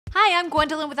Hi, I'm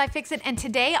Gwendolyn with iFixit, and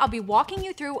today I'll be walking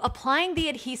you through applying the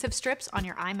adhesive strips on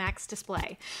your iMac's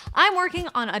display. I'm working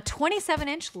on a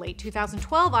 27-inch late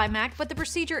 2012 iMac, but the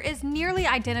procedure is nearly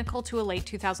identical to a late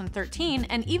 2013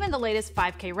 and even the latest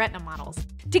 5K Retina models.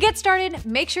 To get started,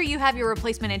 make sure you have your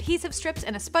replacement adhesive strips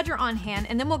and a spudger on hand,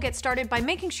 and then we'll get started by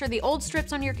making sure the old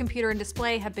strips on your computer and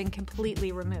display have been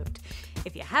completely removed.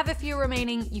 If you have a few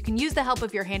remaining, you can use the help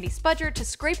of your handy spudger to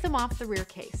scrape them off the rear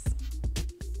case.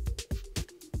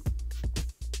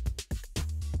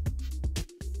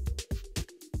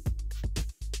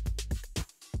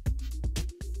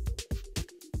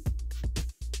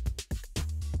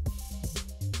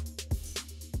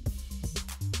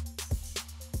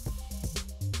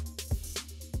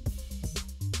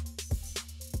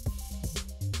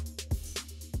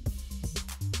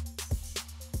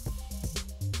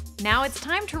 Now it's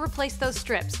time to replace those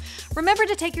strips. Remember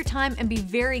to take your time and be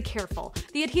very careful.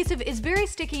 The adhesive is very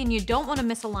sticky and you don't want to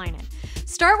misalign it.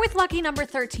 Start with lucky number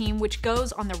 13, which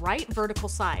goes on the right vertical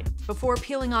side. Before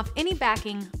peeling off any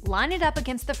backing, line it up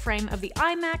against the frame of the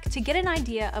iMac to get an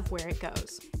idea of where it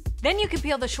goes. Then you can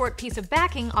peel the short piece of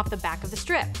backing off the back of the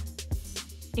strip.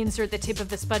 Insert the tip of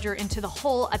the spudger into the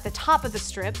hole at the top of the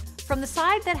strip from the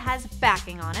side that has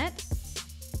backing on it.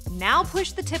 Now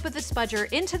push the tip of the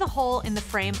spudger into the hole in the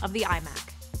frame of the iMac.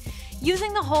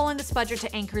 Using the hole in the spudger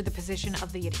to anchor the position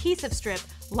of the adhesive strip,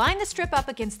 line the strip up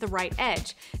against the right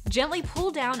edge. Gently pull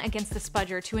down against the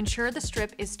spudger to ensure the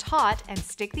strip is taut and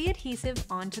stick the adhesive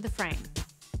onto the frame.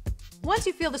 Once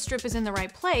you feel the strip is in the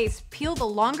right place, peel the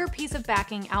longer piece of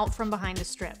backing out from behind the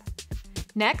strip.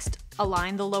 Next,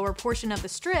 align the lower portion of the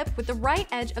strip with the right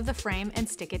edge of the frame and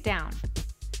stick it down.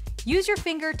 Use your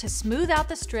finger to smooth out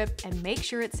the strip and make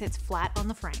sure it sits flat on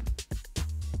the frame.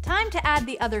 Time to add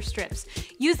the other strips.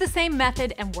 Use the same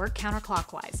method and work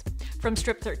counterclockwise. From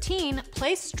strip 13,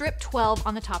 place strip 12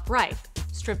 on the top right,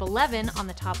 strip 11 on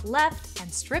the top left,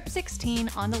 and strip 16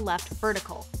 on the left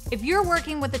vertical. If you're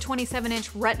working with a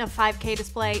 27-inch Retina 5K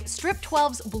display, strip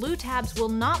 12's blue tabs will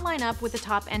not line up with the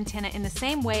top antenna in the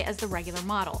same way as the regular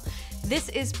model. This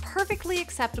is perfectly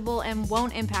acceptable and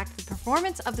won't impact the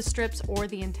performance of the strips or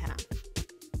the antenna.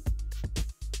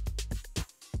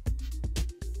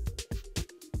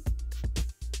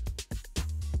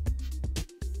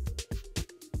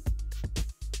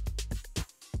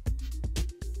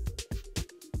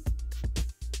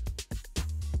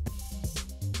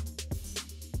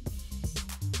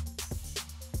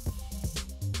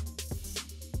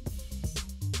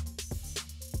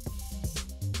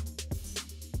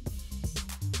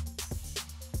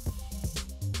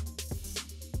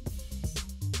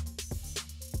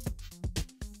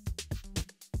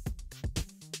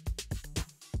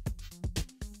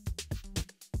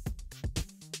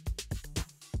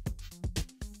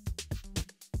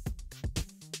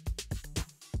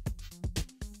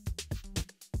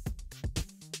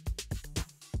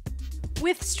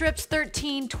 With strips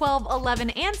 13, 12, 11,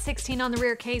 and 16 on the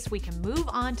rear case, we can move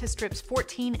on to strips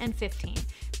 14 and 15.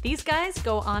 These guys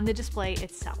go on the display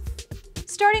itself.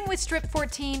 Starting with strip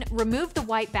 14, remove the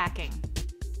white backing.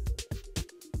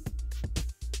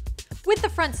 With the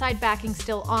front side backing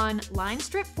still on, line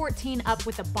strip 14 up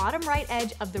with the bottom right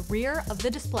edge of the rear of the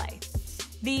display.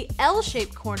 The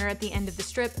L-shaped corner at the end of the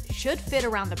strip should fit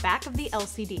around the back of the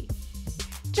LCD.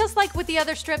 Just like with the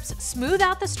other strips, smooth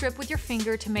out the strip with your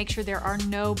finger to make sure there are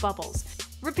no bubbles.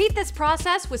 Repeat this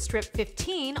process with strip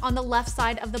 15 on the left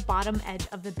side of the bottom edge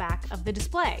of the back of the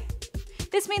display.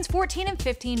 This means 14 and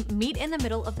 15 meet in the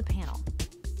middle of the panel.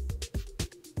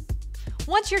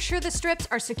 Once you're sure the strips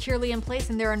are securely in place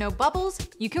and there are no bubbles,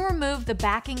 you can remove the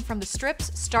backing from the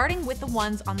strips, starting with the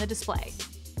ones on the display.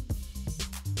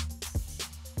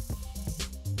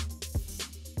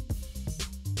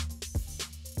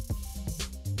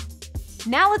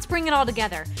 Now let's bring it all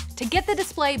together. To get the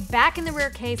display back in the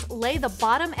rear case, lay the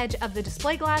bottom edge of the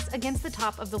display glass against the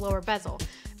top of the lower bezel.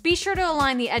 Be sure to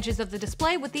align the edges of the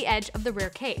display with the edge of the rear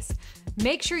case.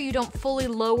 Make sure you don't fully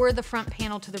lower the front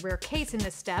panel to the rear case in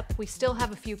this step. We still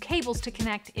have a few cables to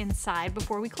connect inside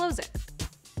before we close it.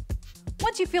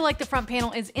 Once you feel like the front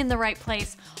panel is in the right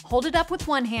place, hold it up with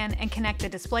one hand and connect the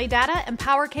display data and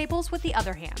power cables with the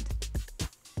other hand.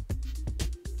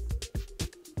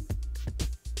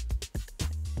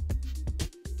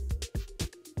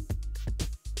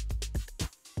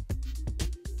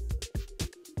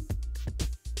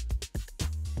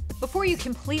 Before you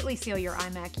completely seal your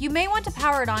iMac, you may want to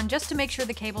power it on just to make sure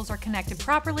the cables are connected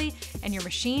properly and your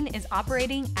machine is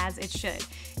operating as it should.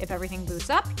 If everything boots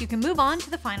up, you can move on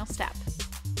to the final step.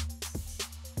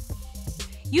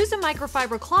 Use a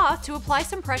microfiber cloth to apply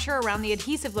some pressure around the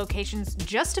adhesive locations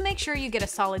just to make sure you get a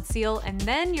solid seal, and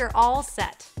then you're all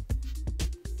set.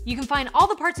 You can find all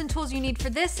the parts and tools you need for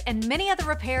this and many other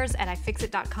repairs at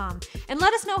iFixit.com. And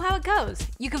let us know how it goes.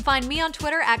 You can find me on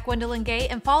Twitter at Gwendolyn Gay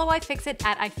and follow iFixit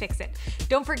at iFixit.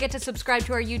 Don't forget to subscribe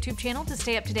to our YouTube channel to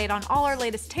stay up to date on all our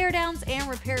latest teardowns and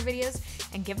repair videos,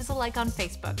 and give us a like on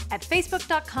Facebook at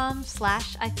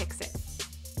facebook.com/iFixit.